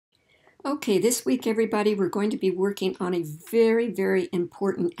Okay, this week, everybody, we're going to be working on a very, very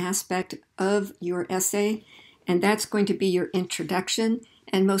important aspect of your essay, and that's going to be your introduction.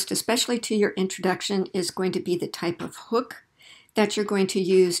 And most especially to your introduction is going to be the type of hook that you're going to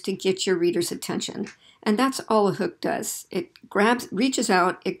use to get your reader's attention. And that's all a hook does. It reaches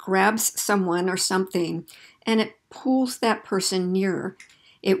out, it grabs someone or something, and it pulls that person nearer.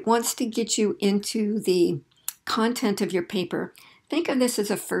 It wants to get you into the content of your paper. Think of this as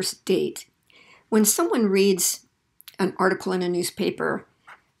a first date. When someone reads an article in a newspaper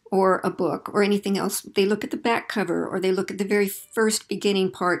or a book or anything else, they look at the back cover or they look at the very first beginning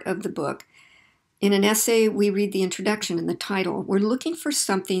part of the book. In an essay, we read the introduction and the title. We're looking for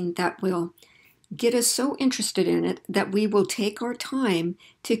something that will get us so interested in it that we will take our time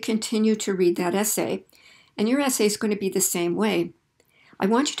to continue to read that essay. And your essay is going to be the same way. I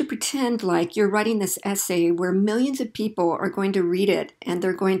want you to pretend like you're writing this essay where millions of people are going to read it and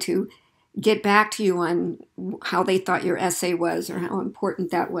they're going to get back to you on how they thought your essay was or how important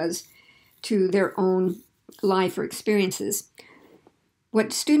that was to their own life or experiences.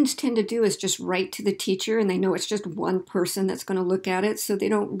 What students tend to do is just write to the teacher, and they know it's just one person that's going to look at it, so they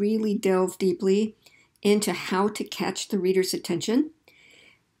don't really delve deeply into how to catch the reader's attention.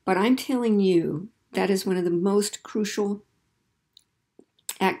 But I'm telling you, that is one of the most crucial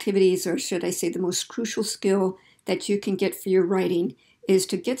activities, or should I say the most crucial skill that you can get for your writing, is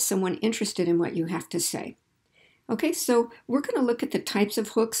to get someone interested in what you have to say. Okay, so we're going to look at the types of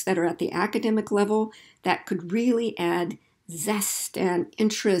hooks that are at the academic level that could really add zest and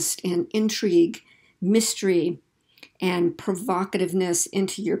interest and intrigue, mystery, and provocativeness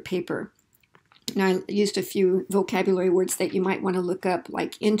into your paper. Now, I used a few vocabulary words that you might want to look up,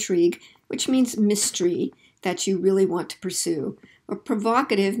 like intrigue, which means mystery that you really want to pursue, or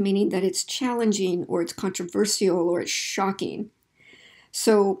provocative, meaning that it's challenging or it's controversial or it's shocking.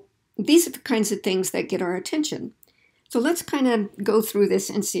 So these are the kinds of things that get our attention. So let's kind of go through this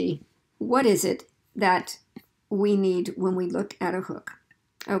and see what is it that we need when we look at a hook.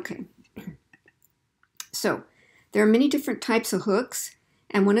 Okay, so there are many different types of hooks,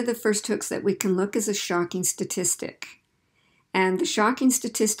 and one of the first hooks that we can look is a shocking statistic. And the shocking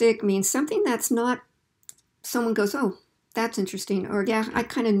statistic means something that's not, someone goes, oh, that's interesting, or yeah, I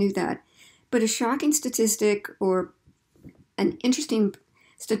kind of knew that. But a shocking statistic or an interesting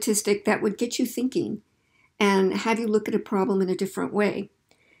statistic that would get you thinking and have you look at a problem in a different way.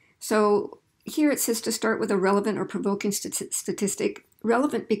 So here it says to start with a relevant or provoking statistic.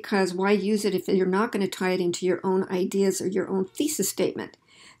 Relevant because why use it if you're not going to tie it into your own ideas or your own thesis statement?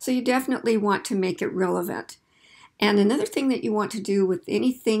 So you definitely want to make it relevant. And another thing that you want to do with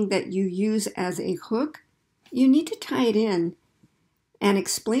anything that you use as a hook, you need to tie it in and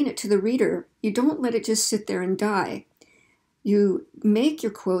explain it to the reader. You don't let it just sit there and die. You make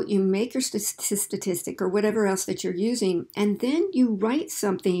your quote, you make your statistic or whatever else that you're using, and then you write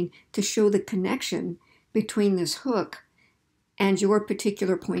something to show the connection between this hook and your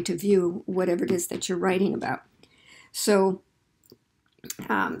particular point of view, whatever it is that you're writing about. So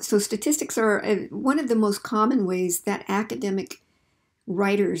statistics are one of the most common ways that academic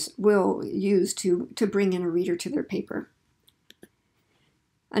writers will use to bring in a reader to their paper.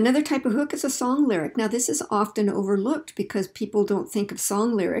 Another type of hook is a song lyric. Now, this is often overlooked because people don't think of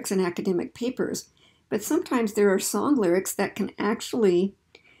song lyrics in academic papers, but sometimes there are song lyrics that can actually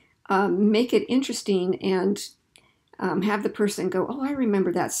make it interesting and have the person go, oh, I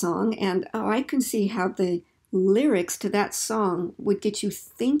remember that song, and oh, I can see how the lyrics to that song would get you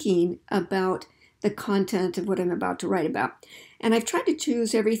thinking about the content of what I'm about to write about. And I've tried to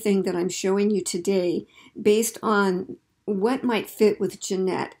choose everything that I'm showing you today based on what might fit with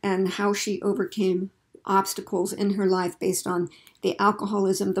Jeanette and how she overcame obstacles in her life based on the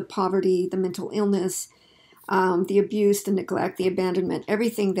alcoholism, the poverty, the mental illness, the abuse, the neglect, the abandonment,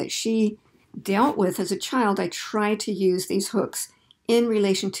 everything that she dealt with as a child. I try to use these hooks in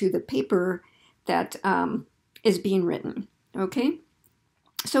relation to the paper that is being written. Okay,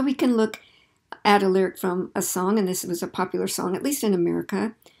 so we can look at a lyric from a song, and this was a popular song, at least in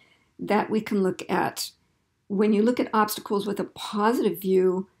America, that we can look at. When you look at obstacles with a positive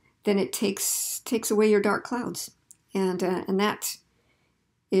view, then it takes away your dark clouds, and that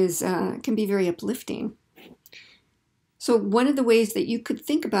is can be very uplifting. So one of the ways that you could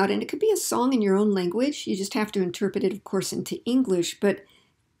think about it, and it could be a song in your own language, you just have to interpret it, of course, into English, but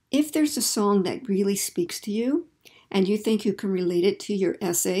if there's a song that really speaks to you and you think you can relate it to your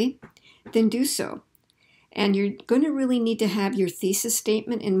essay, then do so. And you're going to really need to have your thesis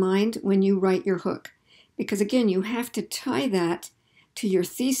statement in mind when you write your hook. Because again, you have to tie that to your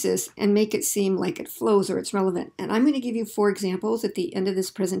thesis and make it seem like it flows or it's relevant. And I'm going to give you 4 examples at the end of this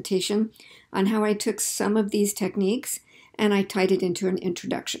presentation on how I took some of these techniques and I tied it into an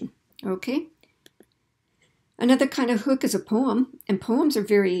introduction. Okay? Another kind of hook is a poem, and poems are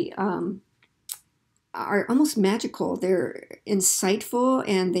are almost magical. They're insightful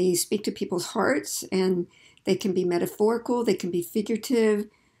and they speak to people's hearts, and they can be metaphorical, they can be figurative,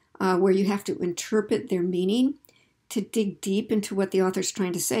 where you have to interpret their meaning to dig deep into what the author's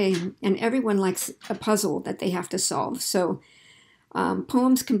trying to say. And everyone likes a puzzle that they have to solve. So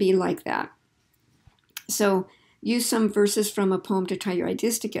poems can be like that. So use some verses from a poem to tie your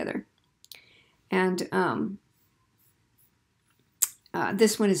ideas together. And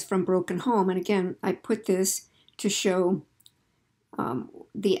this one is from Broken Home. And again, I put this to show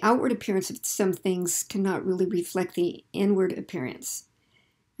the outward appearance of some things cannot really reflect the inward appearance.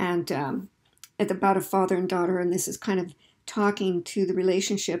 And it's about a father and daughter, and this is kind of talking to the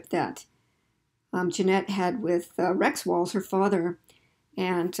relationship that Jeanette had with Rex Walls, her father.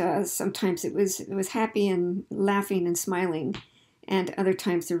 And sometimes it was happy and laughing and smiling, and other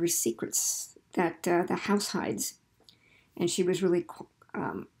times there were secrets that the house hides. And she was really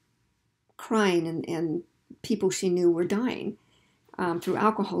crying, and people she knew were dying through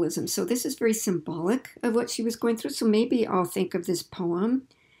alcoholism. So this is very symbolic of what she was going through. So maybe I'll think of this poem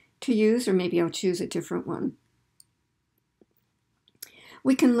to use, or maybe I'll choose a different one.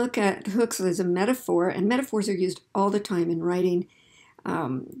 We can look at hooks as a metaphor, and metaphors are used all the time in writing.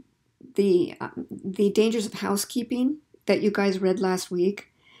 The Dangers of Housekeeping that you guys read last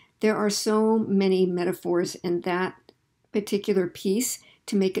week, there are so many metaphors in that particular piece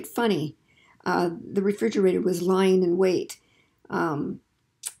to make it funny. The refrigerator was lying in wait.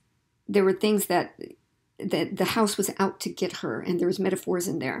 There were things that the house was out to get her, and there was metaphors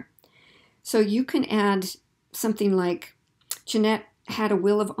in there. So you can add something like, Jeanette had a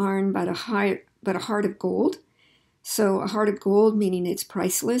will of iron but a heart of gold. So a heart of gold meaning it's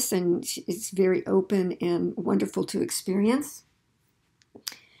priceless and it's very open and wonderful to experience.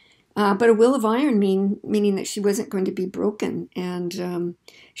 But a will of iron meaning that she wasn't going to be broken, and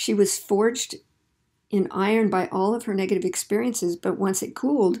she was forged in iron by all of her negative experiences. But once it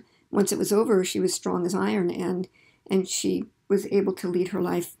cooled, once it was over, she was strong as iron, and she was able to lead her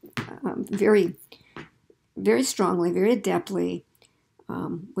life very, very strongly, very adeptly,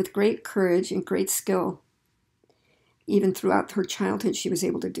 with great courage and great skill. Even throughout her childhood, she was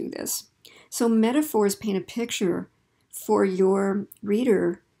able to do this. So metaphors paint a picture for your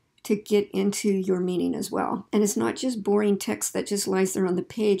reader to get into your meaning as well. And it's not just boring text that just lies there on the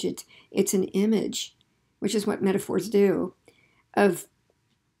page. It's an image, which is what metaphors do, of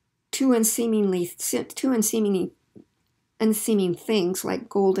two unseeming things like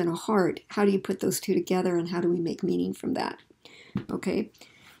gold and a heart. How do you put those two together, and how do we make meaning from that? Okay,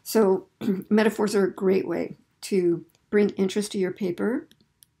 so metaphors are a great way to bring interest to your paper.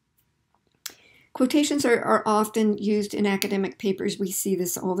 Quotations are often used in academic papers. We see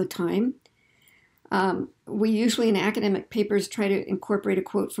this all the time. We usually in academic papers try to incorporate a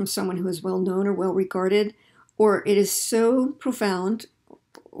quote from someone who is well known or well regarded, or it is so profound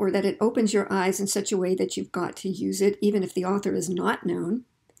or that it opens your eyes in such a way that you've got to use it, even if the author is not known.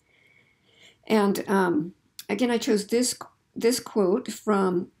 And again, I chose this quote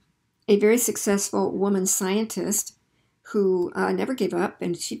from a very successful woman scientist who never gave up,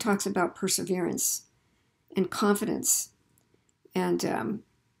 and she talks about perseverance and confidence, and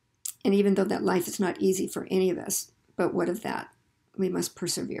even though that life is not easy for any of us, but what of that? We must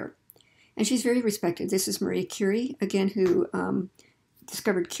persevere. And she's very respected. This is Marie Curie, again, who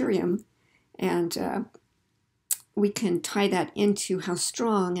discovered curium, and we can tie that into how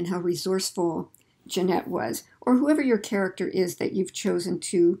strong and how resourceful Jeanette was, or whoever your character is that you've chosen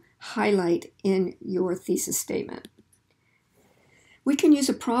to highlight in your thesis statement. We can use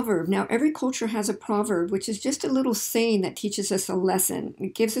a proverb. Now, every culture has a proverb, which is just a little saying that teaches us a lesson.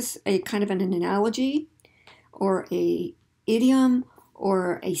 It gives us a kind of an analogy or a idiom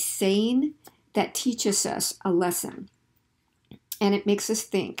or a saying that teaches us a lesson. And it makes us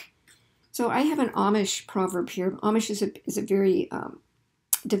think. So I have an Amish proverb here. Amish is a very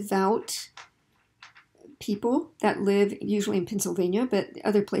devout people that live usually in Pennsylvania, but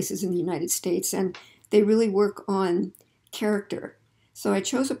other places in the United States. And they really work on character. So I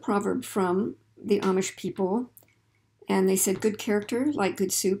chose a proverb from the Amish people, and they said, good character, like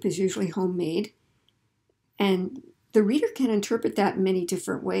good soup, is usually homemade. And the reader can interpret that in many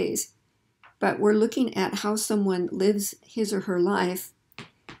different ways, but we're looking at how someone lives his or her life.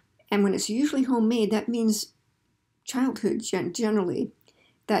 And when it's usually homemade, that means childhood generally,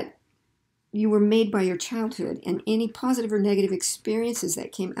 that you were made by your childhood, and any positive or negative experiences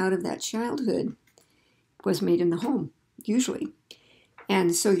that came out of that childhood was made in the home, usually.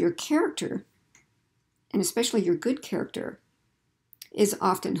 And so your character, and especially your good character, is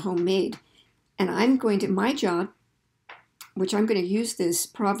often homemade. And my job, which I'm going to use this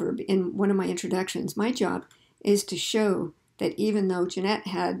proverb in one of my introductions, my job is to show that even though Jeanette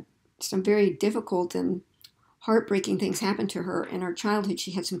had some very difficult and heartbreaking things happen to her in her childhood,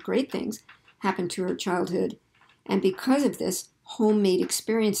 she had some great things happen to her childhood. And because of this homemade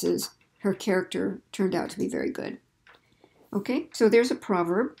experiences, her character turned out to be very good. Okay, so there's a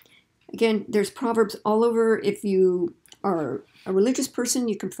proverb. Again, there's proverbs all over. If you are a religious person,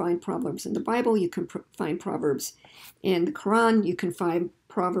 you can find proverbs in the Bible. You can find proverbs in the Quran. You can find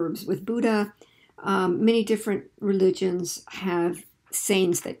proverbs with Buddha. Many different religions have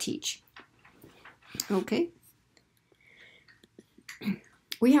sayings that teach. Okay.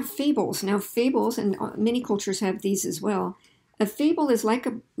 We have fables. Now, fables, and many cultures have these as well. A fable is like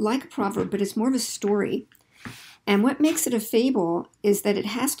a proverb, but it's more of a story. And what makes it a fable is that it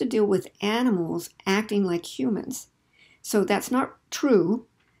has to deal with animals acting like humans. So that's not true,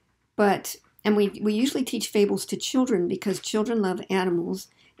 and we usually teach fables to children because children love animals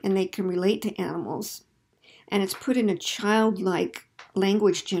and they can relate to animals. And it's put in a childlike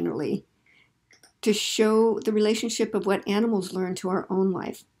language generally to show the relationship of what animals learn to our own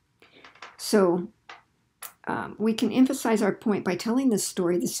life. So we can emphasize our point by telling this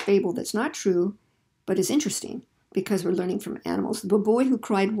story, this fable that's not true, but is interesting because we're learning from animals. The Boy Who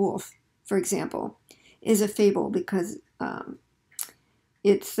Cried Wolf, for example, is a fable because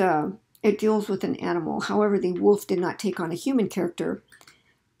it deals with an animal. However, the wolf did not take on a human character,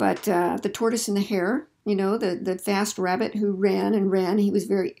 but the tortoise and the hare, the fast rabbit who ran and ran, he was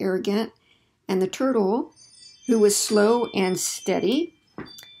very arrogant, and the turtle who was slow and steady,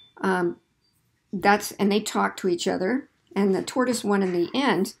 and they talked to each other, and the tortoise won in the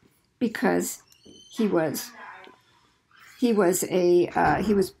end because he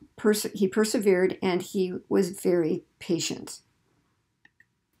persevered and he was very patient.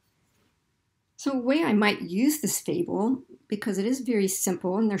 So a way I might use this fable, because it is very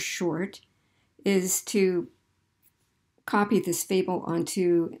simple and they're short, is to copy this fable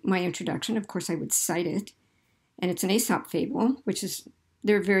onto my introduction. Of course, I would cite it. And it's an Aesop fable,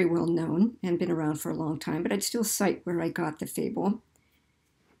 they're very well known and been around for a long time, but I'd still cite where I got the fable.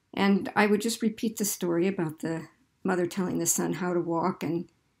 And I would just repeat the story about the mother telling the son how to walk, and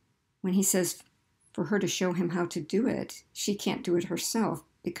when he says for her to show him how to do it, she can't do it herself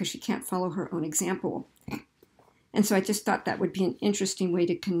because she can't follow her own example. And so I just thought that would be an interesting way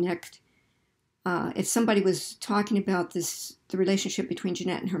to connect. If somebody was talking about the relationship between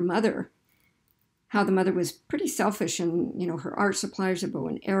Jeanette and her mother, how the mother was pretty selfish and, her art supplies, a bow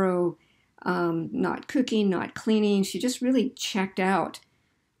and arrow, not cooking, not cleaning. She just really checked out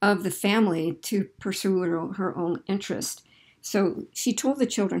of the family to pursue her own interest. So she told the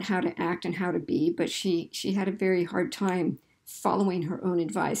children how to act and how to be, but she had a very hard time following her own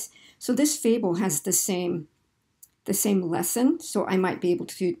advice. So this fable has the same lesson, so I might be able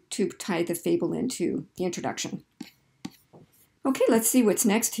to tie the fable into the introduction. Okay, let's see what's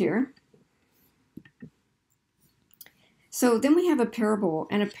next here. So then we have a parable,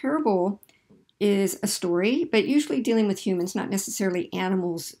 and a parable is a story, but usually dealing with humans, not necessarily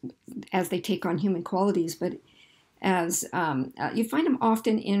animals as they take on human qualities, but as you find them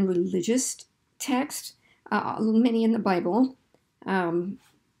often in religious text, many in the Bible,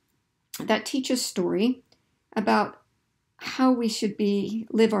 that teach a story about how we should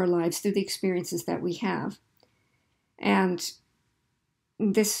live our lives through the experiences that we have. And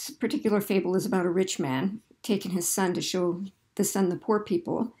this particular fable is about a rich man taking his son to show the poor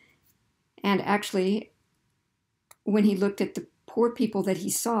people. And actually, when he looked at the poor people that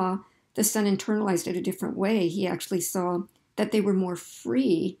he saw, the son internalized it a different way. He actually saw that they were more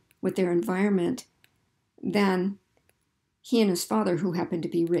free with their environment than he and his father, who happened to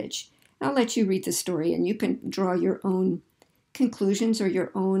be rich. I'll let you read the story, and you can draw your own conclusions or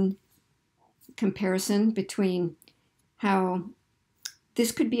your own comparison between how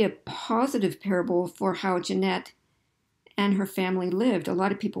this could be a positive parable for how Jeanette and her family lived. A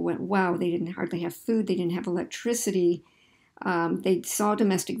lot of people went, wow, they didn't hardly have food, they didn't have electricity, they saw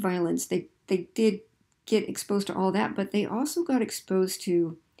domestic violence, they did get exposed to all that, but they also got exposed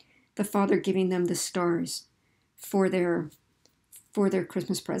to the father giving them the stars for their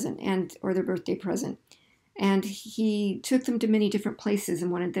Christmas present or their birthday present. And he took them to many different places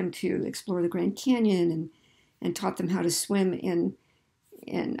and wanted them to explore the Grand Canyon and taught them how to swim in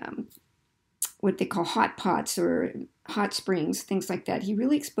what they call hot pots or hot springs, things like that. He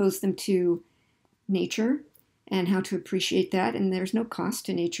really exposed them to nature and how to appreciate that, and there's no cost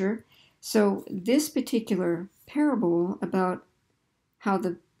to nature. So this particular parable about how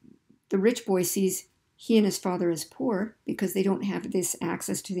the rich boy sees he and his father as poor because they don't have this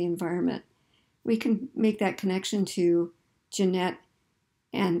access to the environment, we can make that connection to Jeanette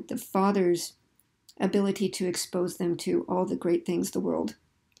and the father's ability to expose them to all the great things the world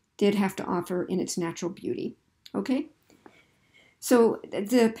did have to offer in its natural beauty. Okay? So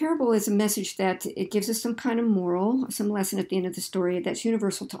the parable is a message that it gives us some kind of moral, some lesson at the end of the story that's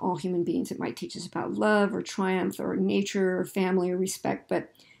universal to all human beings. It might teach us about love or triumph or nature or family or respect,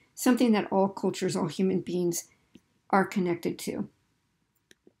 but something that all cultures, all human beings are connected to.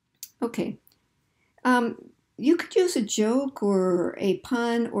 Okay. You could use a joke or a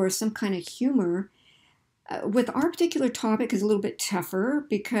pun or some kind of humor. With our particular topic is a little bit tougher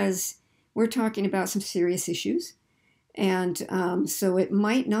because we're talking about some serious issues. And so it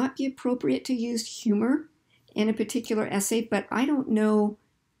might not be appropriate to use humor in a particular essay, but I don't know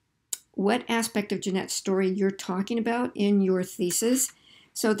what aspect of Jeanette's story you're talking about in your thesis.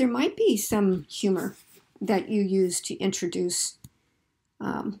 So there might be some humor that you use to introduce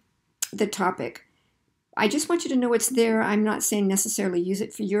the topic. I just want you to know it's there. I'm not saying necessarily use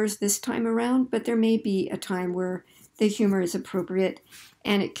it for yours this time around, but there may be a time where the humor is appropriate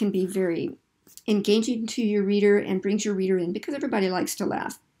and it can be very engaging to your reader and brings your reader in because everybody likes to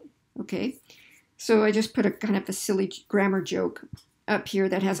laugh. Okay, so I just put a kind of a silly grammar joke up here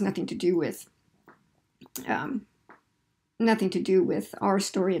that has nothing to do with our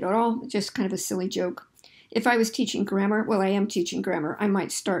story at all. Just kind of a silly joke. If I was teaching grammar, well, I am teaching grammar, I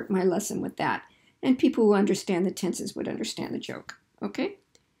might start my lesson with that, and people who understand the tenses would understand the joke. Okay.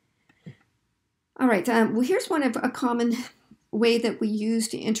 All right. Well, here's one of a common way that we use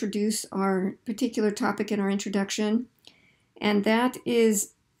to introduce our particular topic in our introduction, and that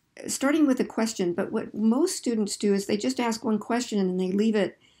is starting with a question. But what most students do is they just ask one question and then they leave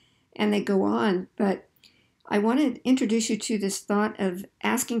it and they go on. But I want to introduce you to this thought of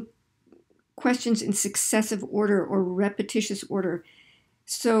asking questions in successive order or repetitious order.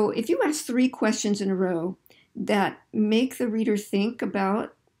 So if you ask 3 questions in a row that make the reader think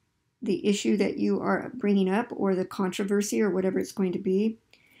about the issue that you are bringing up or the controversy or whatever it's going to be,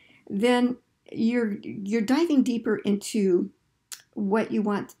 then you're diving deeper into what you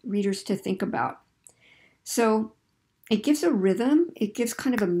want readers to think about. So it gives a rhythm, it gives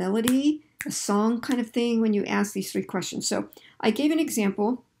kind of a melody, a song kind of thing when you ask these 3 questions. So I gave an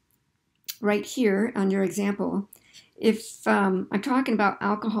example right here on your example. If I'm talking about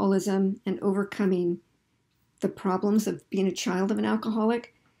alcoholism and overcoming the problems of being a child of an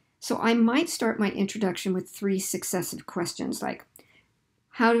alcoholic, so I might start my introduction with 3 successive questions like,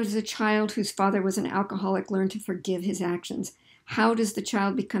 how does a child whose father was an alcoholic learn to forgive his actions? How does the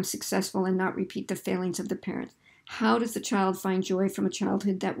child become successful and not repeat the failings of the parents? How does the child find joy from a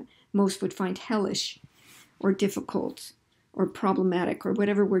childhood that most would find hellish or difficult or problematic or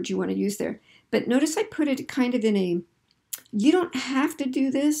whatever word you want to use there? But notice I put it kind of in a, you don't have to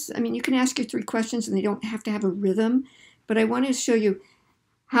do this. I mean, you can ask your 3 questions and they don't have to have a rhythm, but I want to show you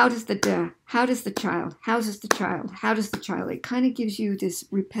how does the child, how does the child, how does the child. It kind of gives you this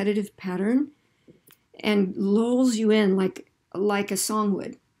repetitive pattern and lulls you in like a song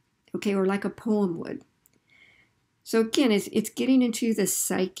would, okay, or like a poem would. So again, it's getting into the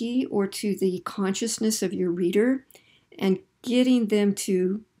psyche or to the consciousness of your reader and getting them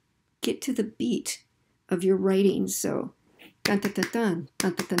to get to the beat of your writing. So, dun dun dun dun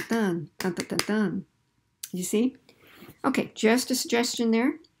dun dun dun dun dun dun dun. You see? Okay, just a suggestion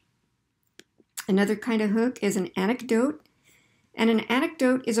there. Another kind of hook is an anecdote. And an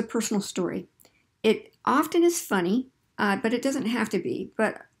anecdote is a personal story. It often is funny, but it doesn't have to be.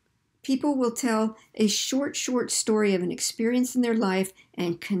 But people will tell a short story of an experience in their life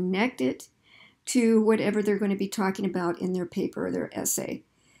and connect it to whatever they're going to be talking about in their paper or their essay.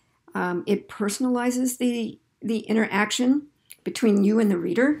 It personalizes the interaction between you and the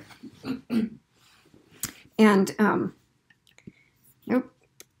reader. And, nope,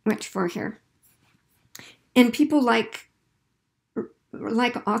 went too far here. And people like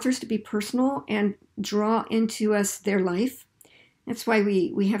authors to be personal and draw into us their life. That's why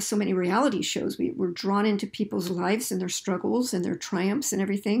we have so many reality shows. We're drawn into people's lives and their struggles and their triumphs and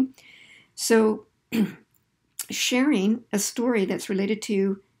everything. So sharing a story that's related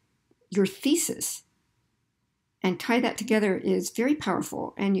to your thesis and tie that together is very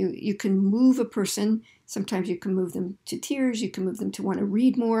powerful. And you can move a person. Sometimes you can move them to tears. You can move them to want to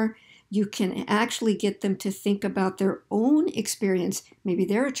read more. You can actually get them to think about their own experience. Maybe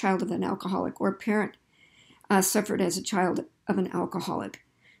they're a child of an alcoholic, or a parent suffered as a child of an alcoholic.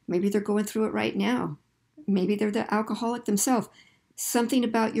 Maybe they're going through it right now. Maybe they're the alcoholic themselves. Something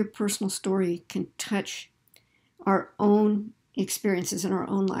about your personal story can touch our own experiences in our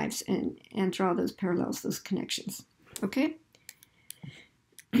own lives and draw those parallels, those connections. Okay?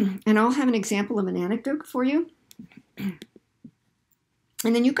 And I'll have an example of an anecdote for you.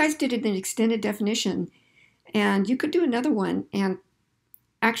 And then you guys did an extended definition, and you could do another one and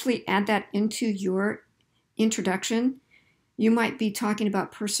actually add that into your introduction. You might be talking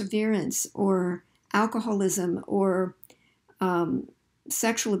about perseverance or alcoholism or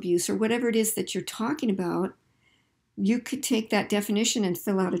sexual abuse or whatever it is that you're talking about. You could take that definition and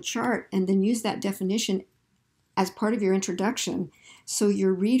fill out a chart and then use that definition as part of your introduction, so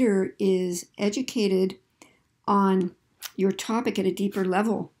your reader is educated on your topic at a deeper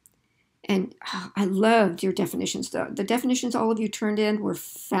level. And I loved your definitions. The definitions all of you turned in were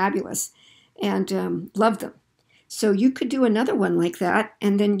fabulous, and loved them. So you could do another one like that,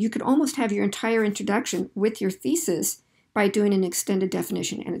 and then you could almost have your entire introduction with your thesis by doing an extended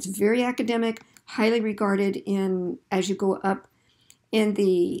definition. And it's very academic, highly regarded as you go up in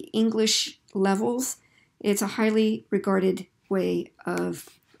the English levels. It's a highly regarded way of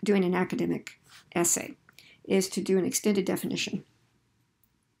doing an academic essay, is to do an extended definition.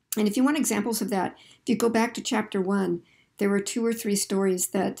 And if you want examples of that, if you go back to chapter 1, there were 2 or 3 stories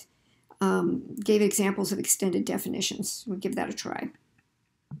that gave examples of extended definitions. We'll give that a try.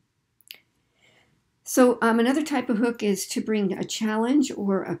 So another type of hook is to bring a challenge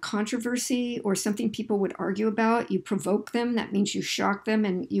or a controversy or something people would argue about. You provoke them. That means you shock them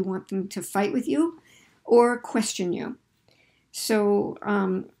and you want them to fight with you or question you. So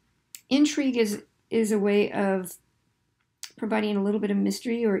intrigue is a way of providing a little bit of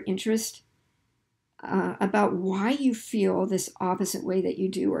mystery or interest about why you feel this opposite way that you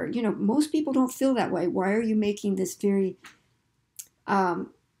do. Or, most people don't feel that way. Why are you making this very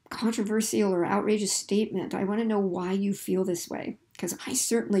controversial or outrageous statement? I want to know why you feel this way, because I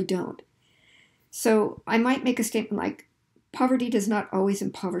certainly don't. So I might make a statement like, poverty does not always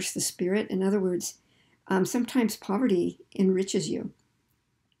impoverish the spirit. In other words, sometimes poverty enriches you.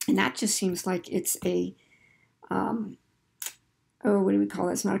 And that just seems like it's a, what do we call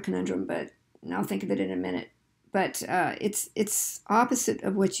it? It's not a conundrum, but I'll think of it in a minute. But it's opposite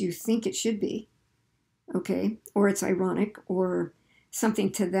of what you think it should be, okay? Or it's ironic or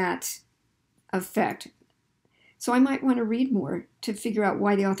something to that effect. So I might want to read more to figure out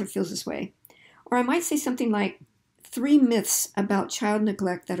why the author feels this way. Or I might say something like 3 myths about child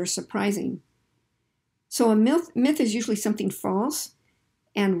neglect that are surprising. So a myth is usually something false.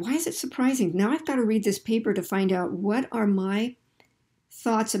 And why is it surprising? Now I've got to read this paper to find out what are my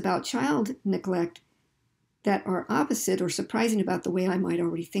thoughts about child neglect that are opposite or surprising about the way I might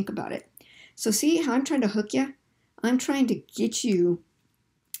already think about it. So see how I'm trying to hook you? I'm trying to get you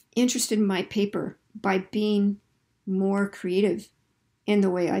interested in my paper by being more creative in the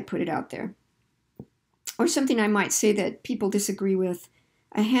way I put it out there. Or something I might say that people disagree with.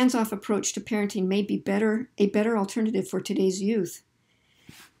 A hands-off approach to parenting may be a better alternative for today's youth.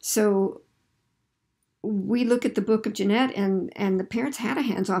 So we look at the book of Jeanette, and the parents had a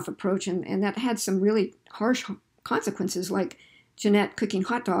hands-off approach, and that had some really harsh consequences, like Jeanette cooking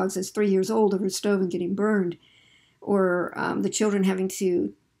hot dogs as 3 years old over the stove and getting burned, or the children having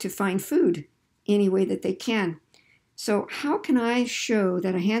to find food any way that they can. So how can I show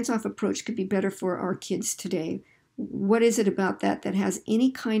that a hands-off approach could be better for our kids today? What is it about that has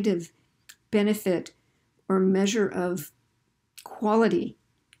any kind of benefit or measure of quality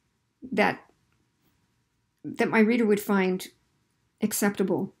that my reader would find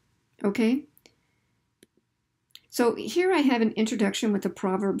acceptable? Okay? So here I have an introduction with a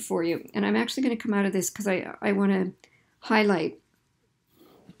proverb for you, and I'm actually going to come out of this because I want to highlight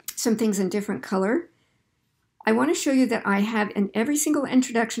some things in different color. I want to show you that I have, in every single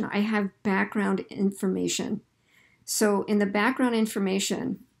introduction, I have background information. So in the background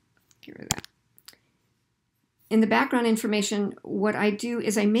information, get rid of that. In the background information, what I do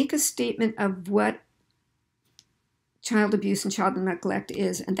is I make a statement of what child abuse and child neglect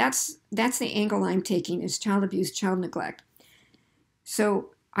is, and that's the angle I'm taking, is child abuse, child neglect.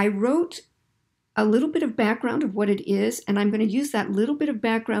 So I wrote a little bit of background of what it is, and I'm going to use that little bit of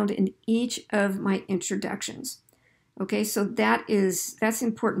background in each of my introductions. Okay, so that's an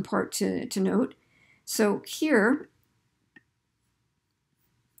important part to note. So here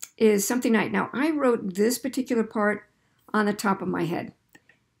is something now I wrote this particular part on the top of my head,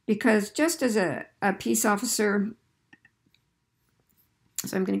 because just as a peace officer,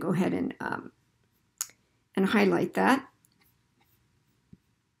 So I'm going to go ahead and highlight that.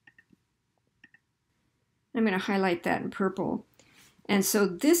 I'm going to highlight that in purple. And so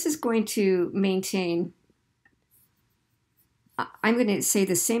this is going to maintain, I'm going to say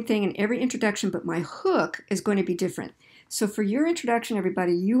the same thing in every introduction, but my hook is going to be different. So for your introduction,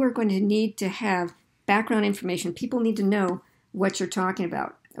 everybody, you are going to need to have background information. People need to know what you're talking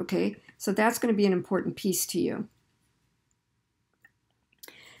about, okay? So that's going to be an important piece to you.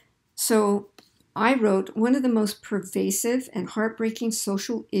 So I wrote, one of the most pervasive and heartbreaking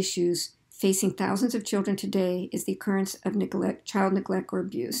social issues facing thousands of children today is the occurrence of child neglect or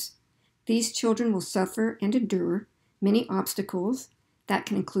abuse. These children will suffer and endure many obstacles that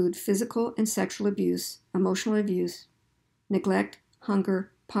can include physical and sexual abuse, emotional abuse, neglect,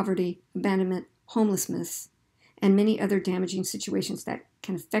 hunger, poverty, abandonment, homelessness, and many other damaging situations that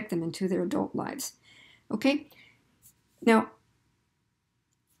can affect them into their adult lives. Okay? Now,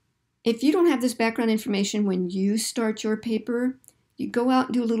 if you don't have this background information when you start your paper, you go out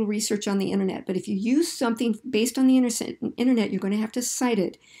and do a little research on the internet. But if you use something based on the internet, you're going to have to cite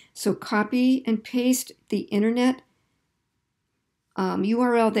it. So copy and paste the internet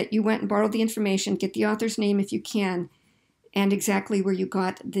URL that you went and borrowed the information, get the author's name if you can, and exactly where you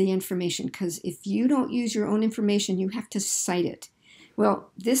got the information. Because if you don't use your own information, you have to cite it.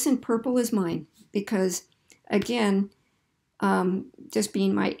 Well, this in purple is mine because, again, just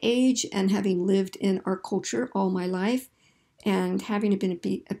being my age and having lived in our culture all my life and having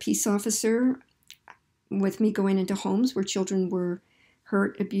been a peace officer with me going into homes where children were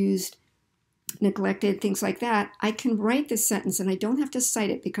hurt, abused, neglected, things like that, I can write this sentence and I don't have to cite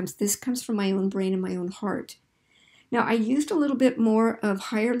it because this comes from my own brain and my own heart. Now, I used a little bit more of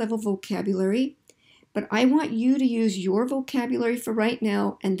higher level vocabulary, but I want you to use your vocabulary for right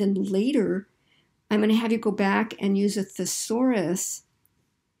now, and then later I'm going to have you go back and use a thesaurus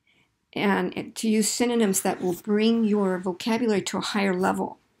and to use synonyms that will bring your vocabulary to a higher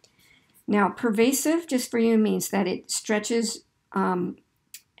level. Now, pervasive, just for you, means that it stretches and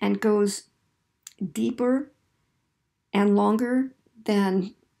goes deeper and longer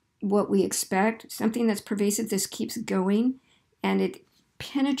than what we expect. Something that's pervasive, this keeps going, and it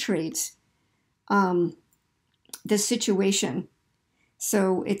penetrates the situation.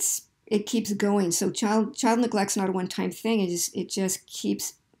 So it keeps going. So child neglect's not a one-time thing. It just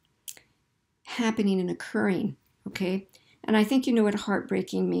keeps happening and occurring, okay? And I think you know what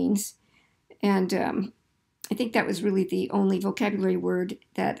heartbreaking means. And I think that was really the only vocabulary word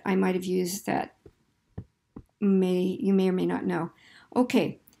that I might have used that you may or may not know.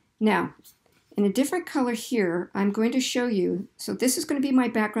 Okay, now, in a different color here, I'm going to show you, so this is going to be my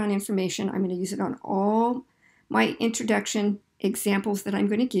background information. I'm going to use it on all my introduction examples that I'm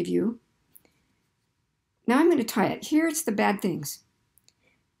going to give you. Now I'm going to tie it. Here it's the bad things.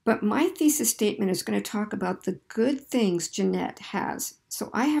 But my thesis statement is going to talk about the good things Jeanette has.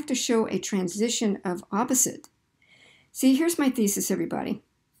 So I have to show a transition of opposite. See, here's my thesis, everybody.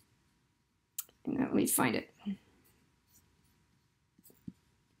 Now, let me find it.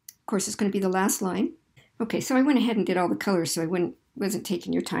 Of course, it's going to be the last line. Okay, so I went ahead and did all the colors so I wasn't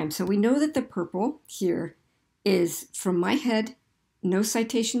taking your time. So we know that the purple here is from my head, no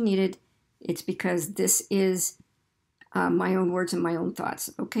citation needed. It's because this is my own words and my own thoughts,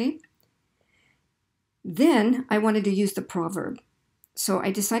 okay? Then I wanted to use the proverb. So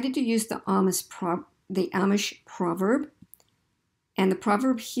I decided to use the Amish proverb. And the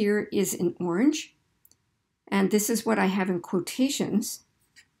proverb here is in orange. And this is what I have in quotations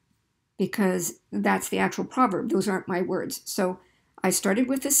because that's the actual proverb. Those aren't my words. So I started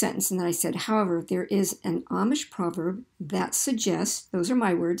with a sentence and then I said, however, there is an Amish proverb that suggests, those are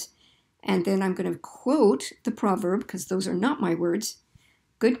my words, and then I'm going to quote the proverb because those are not my words.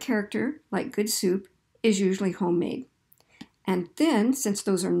 Good character, like good soup, is usually homemade. And then, since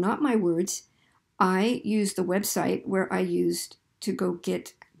those are not my words, I use the website where I used to go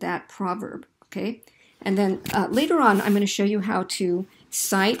get that proverb, okay? And then later on, I'm going to show you how to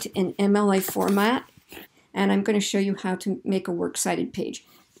cite in MLA format, and I'm going to show you how to make a works cited page.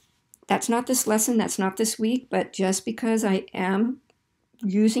 That's not this lesson, that's not this week, but just because I am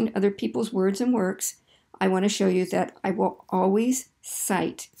using other people's words and works, I want to show you that I will always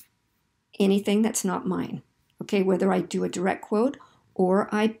cite anything that's not mine, okay? Whether I do a direct quote or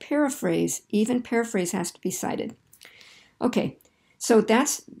I paraphrase, even paraphrase has to be cited. Okay, so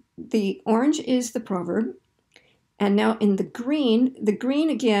that's the orange is the proverb. And now in the green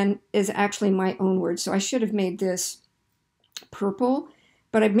again is actually my own word. So I should have made this purple,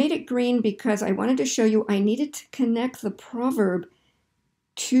 but I've made it green because I wanted to show you I needed to connect the proverb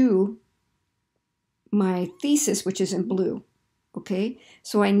to my thesis, which is in blue. Okay,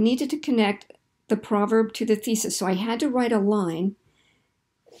 so I needed to connect the proverb to the thesis. So I had to write a line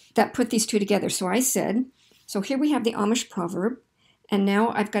that put these two together. So I said, so here we have the Amish proverb, and now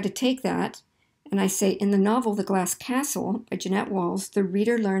I've got to take that, and I say, in the novel The Glass Castle by Jeanette Walls, the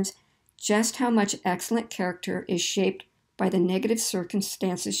reader learns just how much excellent character is shaped by the negative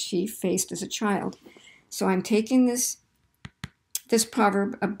circumstances she faced as a child. So I'm taking this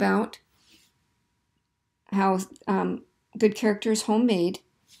proverb about how good character is homemade,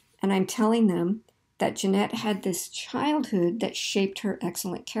 and I'm telling them that Jeanette had this childhood that shaped her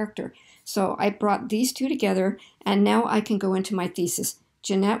excellent character. So I brought these two together, and now I can go into my thesis.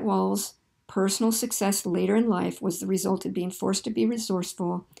 Jeanette Walls' personal success later in life was the result of being forced to be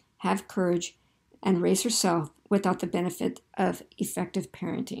resourceful, have courage, and raise herself without the benefit of effective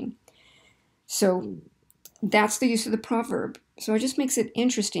parenting. So that's the use of the proverb. So it just makes it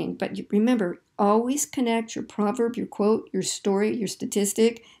interesting. But remember, always connect your proverb, your quote, your story, your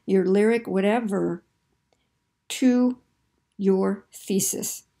statistic, your lyric, whatever, to your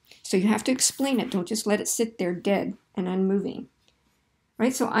thesis. So you have to explain it. Don't just let it sit there dead and unmoving.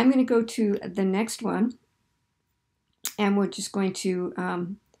 Right? So I'm going to go to the next one. And we're just going to,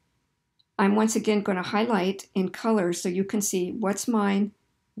 I'm once again going to highlight in color so you can see what's mine,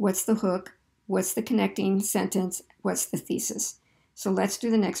 what's the hook, what's the connecting sentence, what's the thesis. So let's do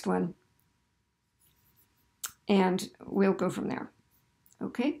the next one. And we'll go from there.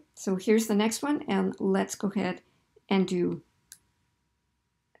 Okay, so here's the next one, and let's go ahead and do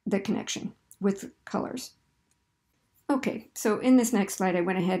the connection with colors. Okay, so in this next slide, I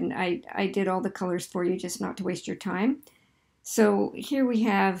went ahead and I did all the colors for you, just not to waste your time. So here we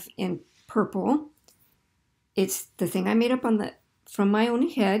have in purple, it's the thing I made up from my own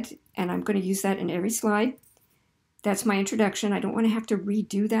head, and I'm going to use that in every slide. That's my introduction. I don't want to have to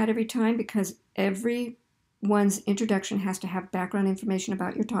redo that every time because everyone's introduction has to have background information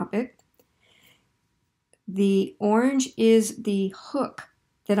about your topic. The orange is the hook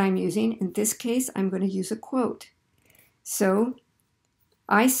that I'm using. In this case, I'm going to use a quote. So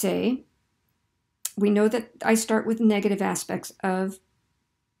I say, we know that I start with negative aspects of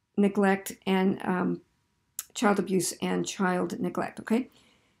neglect and child abuse and child neglect, okay?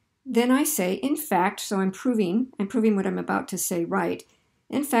 Then I say, in fact, so I'm proving what I'm about to say right.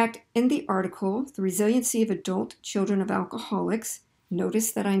 In fact, in the article, The Resiliency of Adult Children of Alcoholics,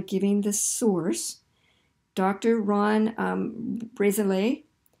 notice that I'm giving the source, Dr. Ron Brezile,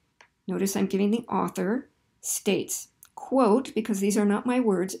 notice I'm giving the author, states, quote, because these are not my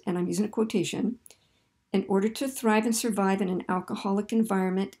words and I'm using a quotation, in order to thrive and survive in an alcoholic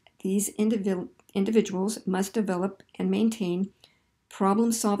environment, these individuals must develop and maintain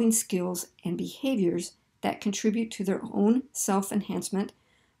problem-solving skills and behaviors that contribute to their own self-enhancement,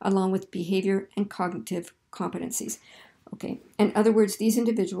 along with behavior and cognitive competencies. Okay, in other words, these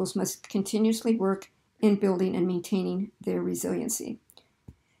individuals must continuously work in building and maintaining their resiliency.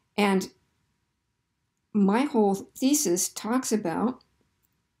 And my whole thesis talks about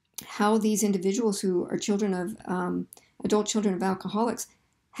how these individuals who are children of adult children of alcoholics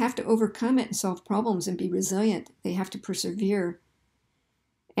have to overcome it and solve problems and be resilient. They have to persevere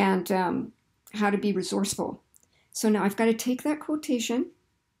and how to be resourceful. So now I've got to take that quotation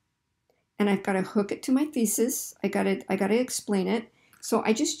and I've got to hook it to my thesis. I got to explain it. So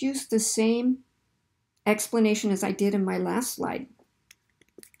I just used the same explanation as I did in my last slide.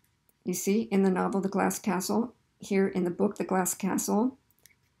 You see, in the novel The Glass Castle, here in the book The Glass Castle.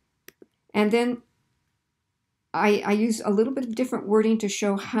 And then I use a little bit of different wording to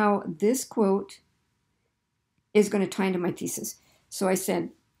show how this quote is going to tie into my thesis. So I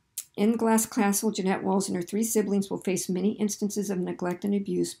said, in Glass Castle, Jeanette Walls and her three siblings will face many instances of neglect and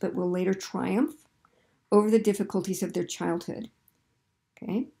abuse, but will later triumph over the difficulties of their childhood.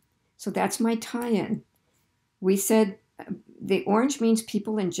 Okay, so that's my tie-in. We said the orange means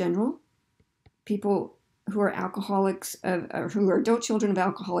people in general, people who are alcoholics, or who are adult children of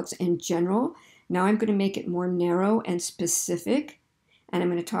alcoholics in general. Now I'm going to make it more narrow and specific, and I'm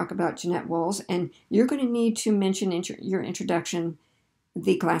going to talk about Jeanette Walls, and you're going to need to mention in your introduction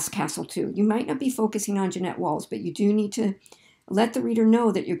The Glass Castle too. You might not be focusing on Jeanette Walls, but you do need to let the reader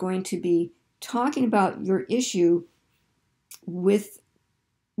know that you're going to be talking about your issue with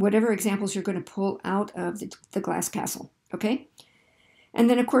whatever examples you're going to pull out of the Glass Castle, okay? And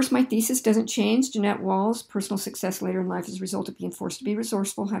then, of course, my thesis doesn't change. Jeanette Walls' personal success later in life is a result of being forced to be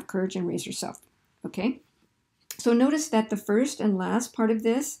resourceful, have courage, and raise herself, okay? So notice that the first and last part of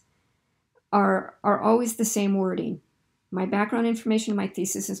this are always the same wording. My background information in my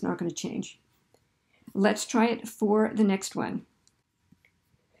thesis is not going to change. Let's try it for the next one.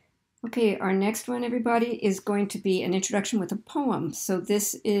 Okay, our next one, everybody, is going to be an introduction with a poem. So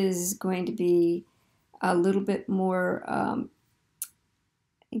this is going to be a little bit more,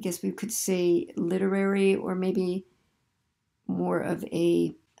 I guess we could say literary, or maybe more of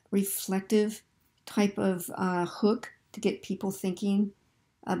a reflective type of hook to get people thinking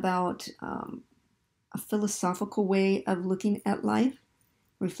about a philosophical way of looking at life,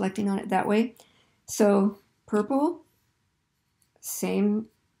 reflecting on it that way. So purple, same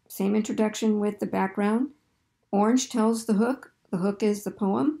introduction with the background. Orange tells the hook. The hook is the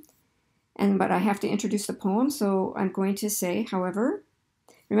poem. But I have to introduce the poem, so I'm going to say, however,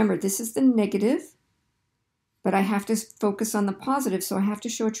 remember, this is the negative, but I have to focus on the positive, so I have to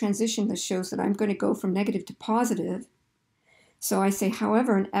show a transition that shows that I'm going to go from negative to positive. So I say,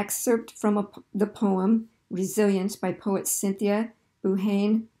 however, an excerpt from the poem Resilience by poet Cynthia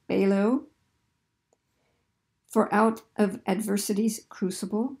Buhane Belo. For out of adversity's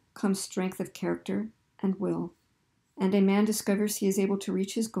crucible comes strength of character and will, and a man discovers he is able to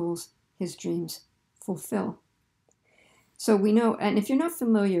reach his goals, his dreams fulfill. So we know, and if you're not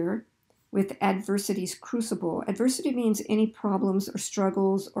familiar with adversity's crucible, adversity means any problems or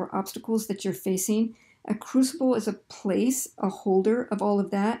struggles or obstacles that you're facing. A crucible is a place, a holder of all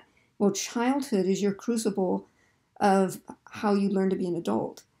of that. Well, childhood is your crucible of how you learn to be an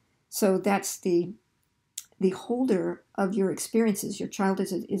adult. So that's the holder of your experiences. Your child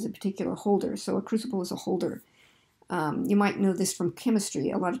is a particular holder. So a crucible is a holder. You might know this from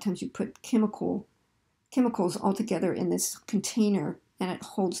chemistry. A lot of times you put chemicals all together in this container and it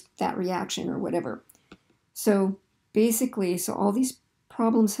holds that reaction or whatever. So basically, all these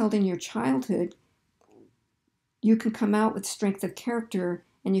problems held in your childhood, you can come out with strength of character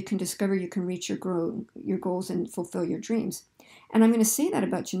and you can discover you can reach your goals and fulfill your dreams. And I'm going to say that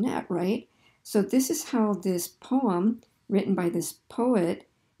about Jeanette, right? So this is how this poem written by this poet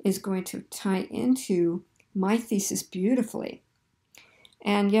is going to tie into my thesis beautifully.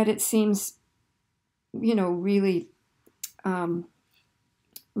 And yet it seems, really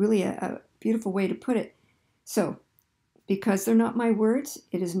a beautiful way to put it. So, because they're not my words,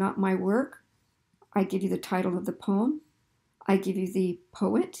 it is not my work, I give you the title of the poem, I give you the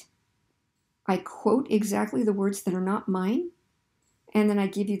poet, I quote exactly the words that are not mine, and then I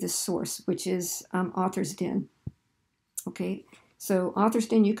give you the source, which is Author's Den. Okay, so Author's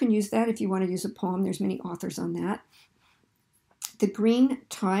Den, you can use that if you want to use a poem. There's many authors on that. The green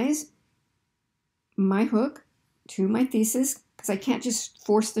ties my hook to my thesis, because I can't just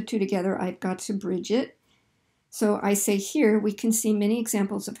force the two together. I've got to bridge it. So I say here, we can see many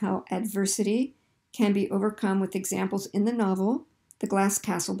examples of how adversity can be overcome with examples in the novel, The Glass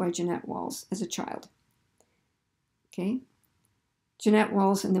Castle by Jeanette Walls, as a child. Okay, Jeanette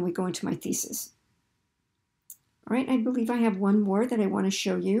Walls, and then we go into my thesis. All right, I believe I have one more that I want to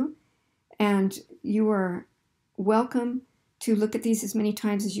show you, and you are welcome to look at these as many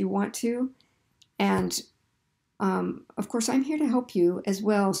times as you want to. And of course, I'm here to help you as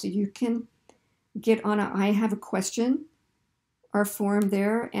well, so you can get on I have a question, our forum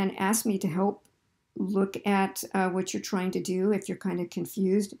there, and ask me to help look at what you're trying to do. If you're kind of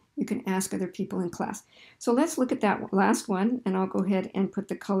confused, you can ask other people in class. So let's look at that last one, and I'll go ahead and put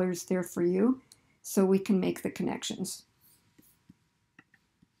the colors there for you so we can make the connections.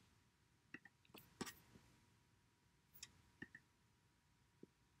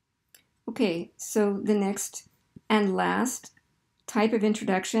 Okay, so the next and last type of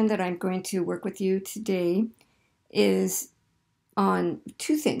introduction that I'm going to work with you today is on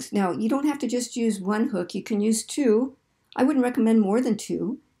two things. Now, you don't have to just use one hook. You can use two. I wouldn't recommend more than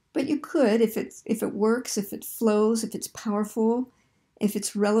two, but you could if it works, if it flows, if it's powerful, if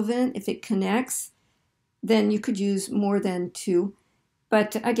it's relevant, if it connects, then you could use more than two.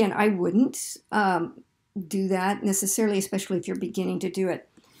 But again, I wouldn't do that necessarily, especially if you're beginning to do it.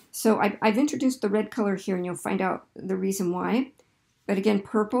 So I've introduced the red color here, and you'll find out the reason why. But again,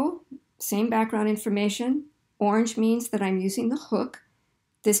 purple, same background information. Orange means that I'm using the hook.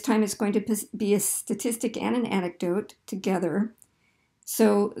 This time it's going to be a statistic and an anecdote together.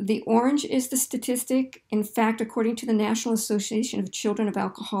 So the orange is the statistic. In fact, according to the National Association of Children of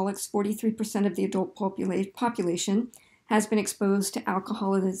Alcoholics, 43% of the adult population has been exposed to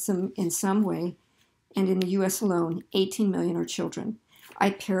alcoholism in some way. And in the US alone, 18 million are children. I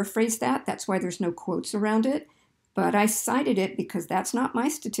paraphrased that. That's why there's no quotes around it. But I cited it because that's not my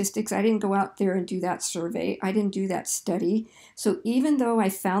statistics. I didn't go out there and do that survey. I didn't do that study. So even though I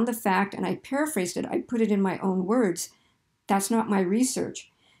found the fact and I paraphrased it, I put it in my own words. That's not my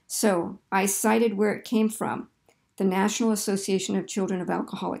research. So I cited where it came from, the National Association of Children of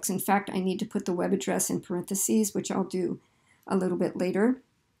Alcoholics. In fact, I need to put the web address in parentheses, which I'll do a little bit later.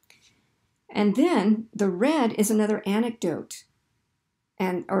 And then the red is another anecdote,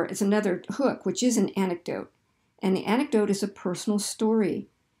 or it's another hook, which is an anecdote. And the anecdote is a personal story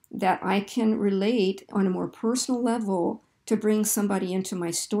that I can relate on a more personal level to bring somebody into my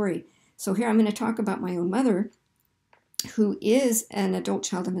story. So here I'm going to talk about my own mother, who is an adult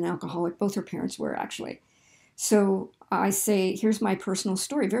child of an alcoholic. Both her parents were, actually. So I say, here's my personal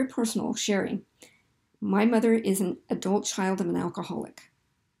story, very personal sharing. My mother is an adult child of an alcoholic.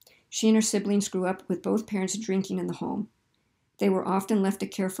 She and her siblings grew up with both parents drinking in the home. They were often left to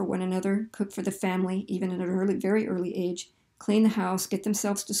care for one another, cook for the family, even at an very early age, clean the house, get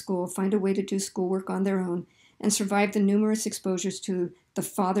themselves to school, find a way to do schoolwork on their own, and survive the numerous exposures to the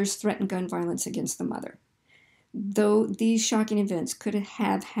father's threatened gun violence against the mother. Though these shocking events could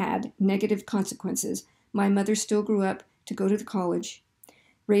have had negative consequences, my mother still grew up to go to college,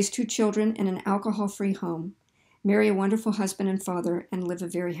 raise 2 children in an alcohol-free home, marry a wonderful husband and father, and live a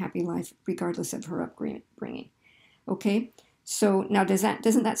very happy life regardless of her upbringing. Okay, so now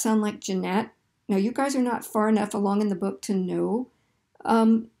doesn't that sound like Jeanette? Now you guys are not far enough along in the book to know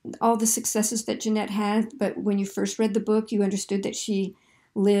all the successes that Jeanette had, but when you first read the book, you understood that she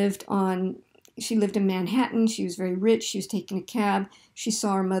lived in Manhattan. She was very rich. She was taking a cab. She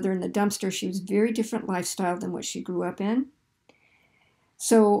saw her mother in the dumpster. She was very different lifestyle than what she grew up in.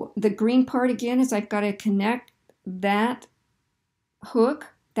 So the green part again is I've got to connect that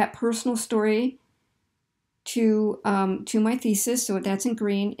hook, that personal story, to my thesis. So that's in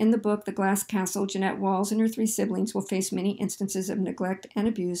green. In the book, The Glass Castle, Jeanette Walls and her 3 siblings will face many instances of neglect and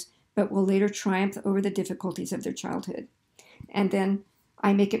abuse, but will later triumph over the difficulties of their childhood. And then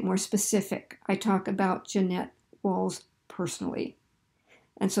I make it more specific. I talk about Jeanette Walls personally.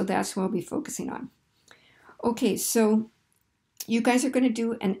 And so that's what I'll be focusing on. Okay, so you guys are going to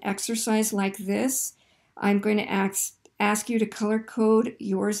do an exercise like this. I'm going to ask you to color code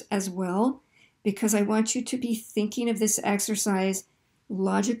yours as well, because I want you to be thinking of this exercise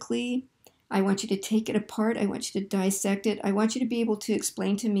logically. I want you to take it apart. I want you to dissect it. I want you to be able to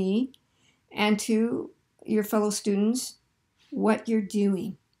explain to me and to your fellow students what you're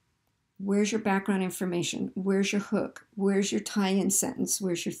doing. Where's your background information? Where's your hook? Where's your tie-in sentence?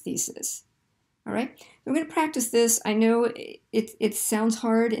 Where's your thesis? All right, we're going to practice this. I know it sounds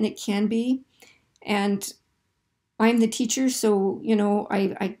hard, and it can be. And I'm the teacher, so, you know,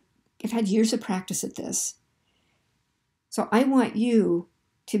 I've had years of practice at this. So I want you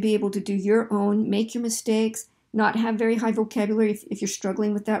to be able to do your own, make your mistakes, not have very high vocabulary. If you're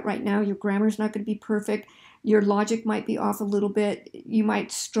struggling with that right now, your grammar is not going to be perfect. Your logic might be off a little bit. You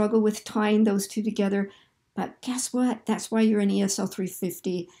might struggle with tying those two together. But guess what? That's why you're an ESL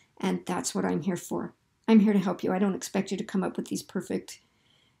 350, and that's what I'm here for. I'm here to help you. I don't expect you to come up with these perfect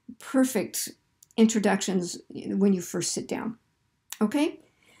introductions when you first sit down. Okay?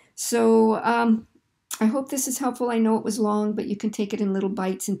 So I hope this is helpful. I know it was long, but you can take it in little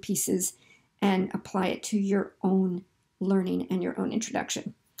bites and pieces and apply it to your own learning and your own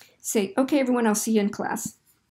introduction. Say, okay, everyone, I'll see you in class.